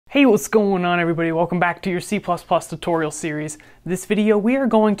Hey, what's going on everybody? Welcome back to your C++ tutorial series. This video we are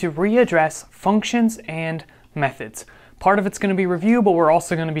going to readdress functions and methods. Part of it's going to be review, but we're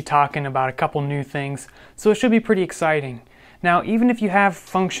also going to be talking about a couple new things, so it should be pretty exciting. Now, even if you have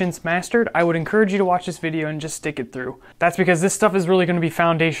functions mastered, I would encourage you to watch this video and just stick it through. That's because this stuff is really going to be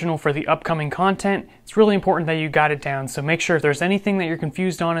foundational for the upcoming content. It's really important that you got it down, so make sure if there's anything that you're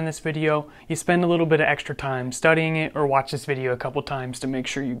confused on in this video, you spend a little bit of extra time studying it or watch this video a couple times to make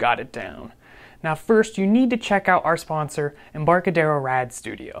sure you got it down. Now first, you need to check out our sponsor, Embarcadero Rad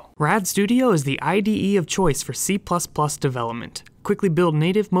Studio. Rad Studio is the IDE of choice for C++ development. Quickly build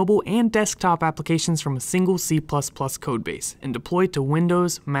native mobile and desktop applications from a single C++ codebase and deploy to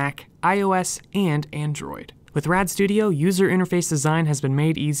Windows, Mac, iOS, and Android. With Rad Studio, user interface design has been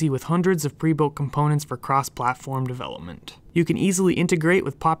made easy with hundreds of pre-built components for cross-platform development. You can easily integrate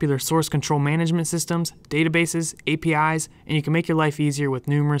with popular source control management systems, databases, APIs, and you can make your life easier with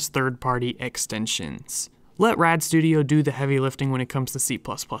numerous third-party extensions. Let Rad Studio do the heavy lifting when it comes to C++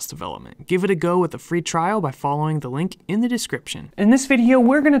 development. Give it a go with a free trial by following the link in the description. In this video,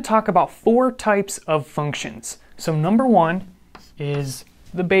 we're going to talk about 4 types of functions. So number 1 is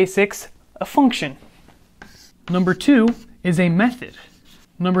the basics, a function. Number 2 is a method.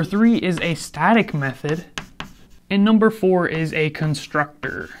 Number 3 is a static method. And number 4 is a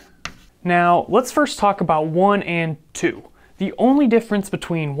constructor. Now, let's first talk about 1 and 2. The only difference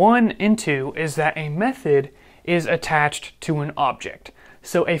between 1 and 2 is that a method is attached to an object.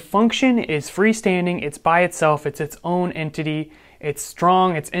 So a function is freestanding, it's by itself, it's its own entity, it's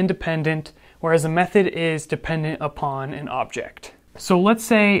strong, it's independent, whereas a method is dependent upon an object. So let's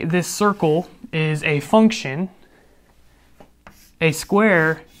say this circle is a function, a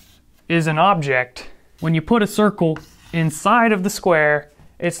square is an object. When you put a circle inside of the square,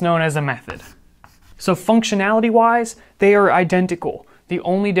 it's known as a method. So functionality-wise, they are identical. The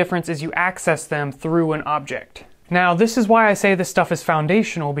only difference is you access them through an object. Now, this is why I say this stuff is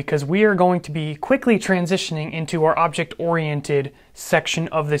foundational, because we are going to be quickly transitioning into our object-oriented section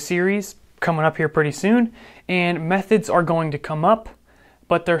of the series coming up here pretty soon, and methods are going to come up,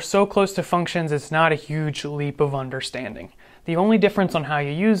 but they're so close to functions it's not a huge leap of understanding. The only difference on how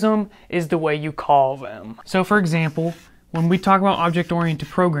you use them is the way you call them. So for example, when we talk about object-oriented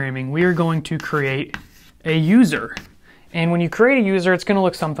programming, we are going to create a user. And when you create a user, it's going to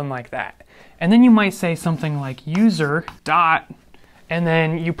look something like that. And then you might say something like user dot, and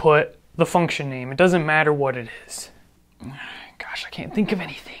then you put the function name. It doesn't matter what it is. Gosh, I can't think of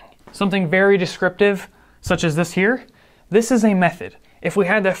anything. Something very descriptive, such as this here. This is a method. If we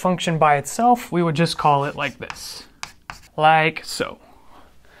had that function by itself, we would just call it like this. Like so.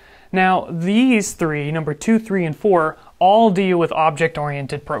 Now, these three, number 2, 3, and 4, all deal with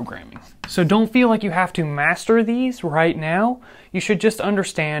object-oriented programming. So don't feel like you have to master these right now. You should just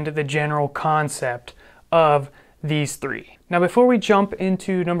understand the general concept of these 3. Now, before we jump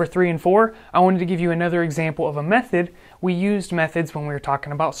into number 3 and 4, I wanted to give you another example of a method. We used methods when we were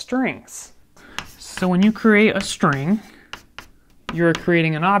talking about strings. So when you create a string, you're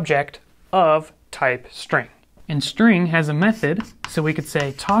creating an object of type string. And string has a method, so we could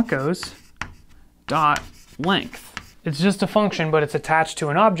say tacos dot length. It's just a function, but it's attached to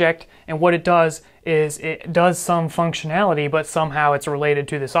an object, and what it does is it does some functionality, but somehow it's related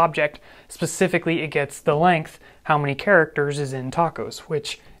to this object. Specifically, it gets the length, how many characters is in tacos,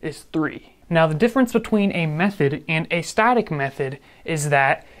 which is 3. Now, the difference between a method and a static method is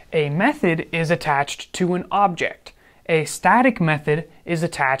that a method is attached to an object. A static method is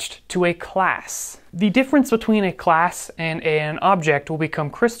attached to a class. The difference between a class and an object will become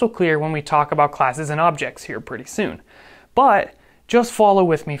crystal clear when we talk about classes and objects here pretty soon. But just follow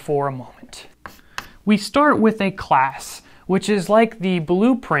with me for a moment. We start with a class, which is like the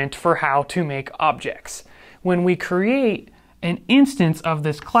blueprint for how to make objects. When we create an instance of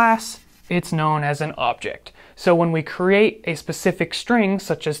this class, it's known as an object. So when we create a specific string,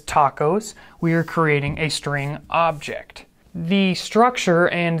 such as tacos, we are creating a string object. The structure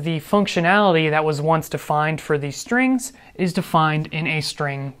and the functionality that was once defined for these strings is defined in a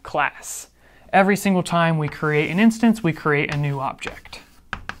string class. Every single time we create an instance, we create a new object.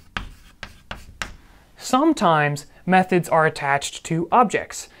 Sometimes methods are attached to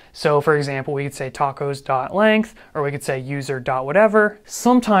objects. So for example, we could say tacos.length, or we could say user.whatever.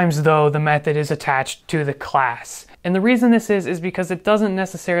 Sometimes though, the method is attached to the class. And the reason this is because it doesn't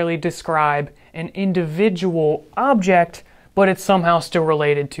necessarily describe an individual object, but it's somehow still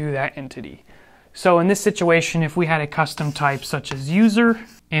related to that entity. So in this situation, if we had a custom type such as user,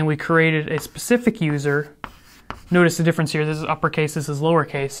 and we created a specific user, notice the difference here, this is uppercase, this is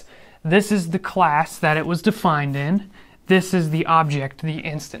lowercase. This is the class that it was defined in, This is the object, the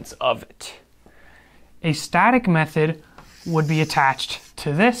instance of it. A static method would be attached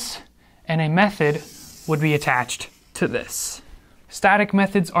to this, and a method would be attached to this. Static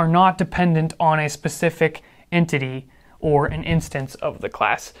methods are not dependent on a specific entity or an instance of the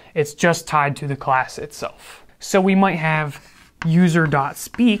class. It's just tied to the class itself. So we might have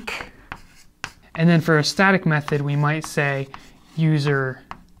user.speak, and then for a static method we might say user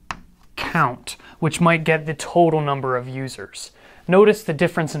count, which might get the total number of users. Notice the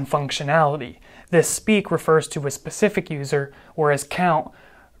difference in functionality. This speak refers to a specific user, whereas count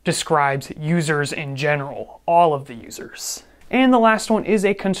describes users in general, all of the users. And the last one is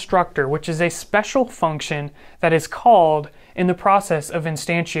a constructor, which is a special function that is called in the process of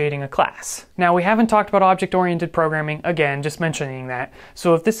instantiating a class. Now, we haven't talked about object-oriented programming, again, just mentioning that.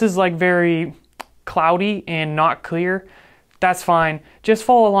 So if this is like very cloudy and not clear, that's fine. Just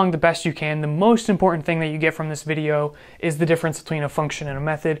follow along the best you can. The most important thing that you get from this video is the difference between a function and a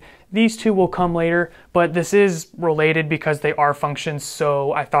method. These two will come later, but this is related because they are functions,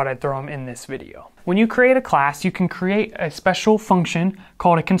 so I thought I'd throw them in this video. When you create a class, you can create a special function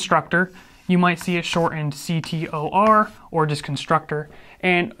called a constructor. You might see it shortened CTOR or just constructor.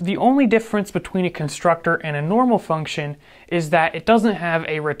 And the only difference between a constructor and a normal function is that it doesn't have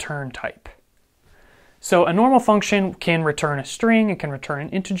a return type. So a normal function can return a string, it can return an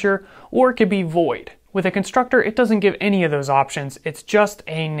integer, or it could be void. With a constructor, it doesn't give any of those options, it's just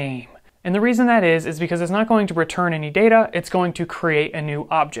a name. And the reason that is because it's not going to return any data, it's going to create a new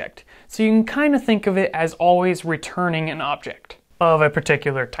object. So you can kind of think of it as always returning an object of a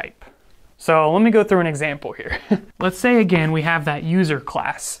particular type. So let me go through an example here. Let's say again we have that user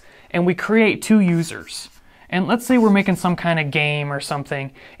class, and we create two users. And let's say we're making some kind of game or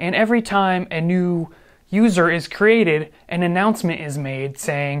something, and every time a new user is created, an announcement is made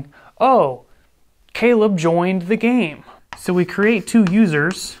saying, oh, Caleb joined the game. So we create two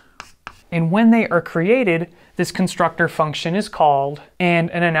users, and when they are created, this constructor function is called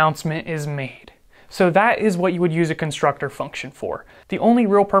and an announcement is made. So that is what you would use a constructor function for. The only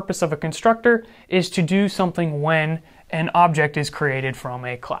real purpose of a constructor is to do something when an object is created from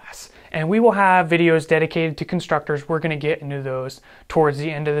a class. And we will have videos dedicated to constructors. We're going to get into those towards the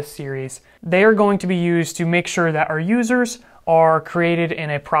end of the series. They are going to be used to make sure that our users are created in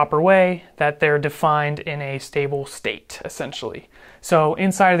a proper way, that they're defined in a stable state, essentially. So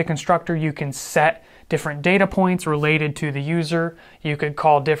inside of the constructor, you can set different data points related to the user. You could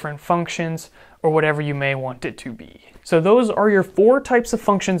call different functions or whatever you may want it to be. So those are your 4 types of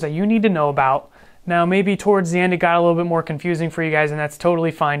functions that you need to know about. Now, maybe towards the end it got a little bit more confusing for you guys, and that's totally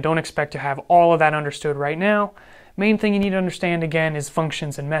fine. Don't expect to have all of that understood right now. Main thing you need to understand, again, is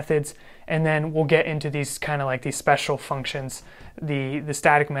functions and methods, and then we'll get into these kind of like these special functions, the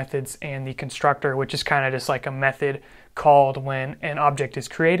static methods and the constructor, which is kind of just like a method called when an object is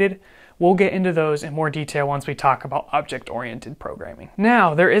created. We'll get into those in more detail once we talk about object-oriented programming.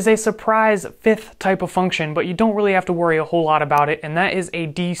 Now, there is a surprise 5th type of function, but you don't really have to worry a whole lot about it, and that is a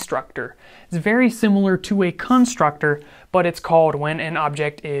destructor. It's very similar to a constructor, but it's called when an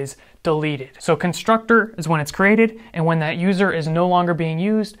object is deleted. So constructor is when it's created, and when that user is no longer being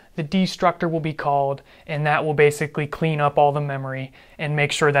used, the destructor will be called, and that will basically clean up all the memory and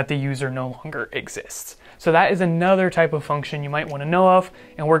make sure that the user no longer exists. So that is another type of function you might want to know of,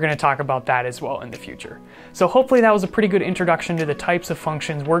 and we're going to talk about that as well in the future. So hopefully that was a pretty good introduction to the types of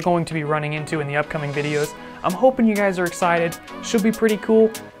functions we're going to be running into in the upcoming videos. I'm hoping you guys are excited. Should be pretty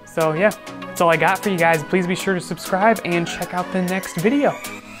cool. So yeah, that's all I got for you guys. Please be sure to subscribe and check out the next video.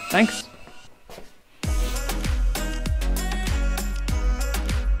 Thanks.